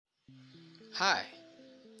Hi,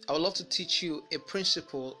 I would love to teach you a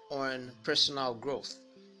principle on personal growth.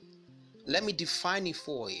 Let me define it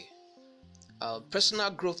for you.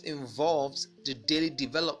 Personal growth involves the daily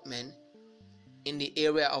development in the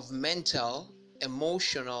area of mental,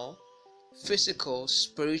 emotional, physical,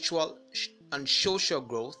 spiritual, and social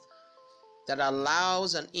growth that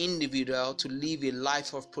allows an individual to live a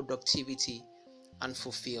life of productivity and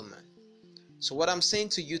fulfillment. So, what I'm saying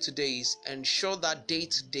to you today is ensure that day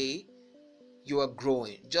to day you are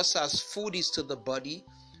growing. Just as food is to the body,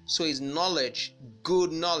 so is knowledge,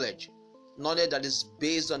 good knowledge, knowledge that is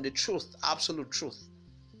based on the truth, absolute truth,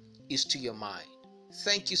 is to your mind.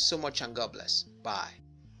 Thank you so much and God bless. Bye.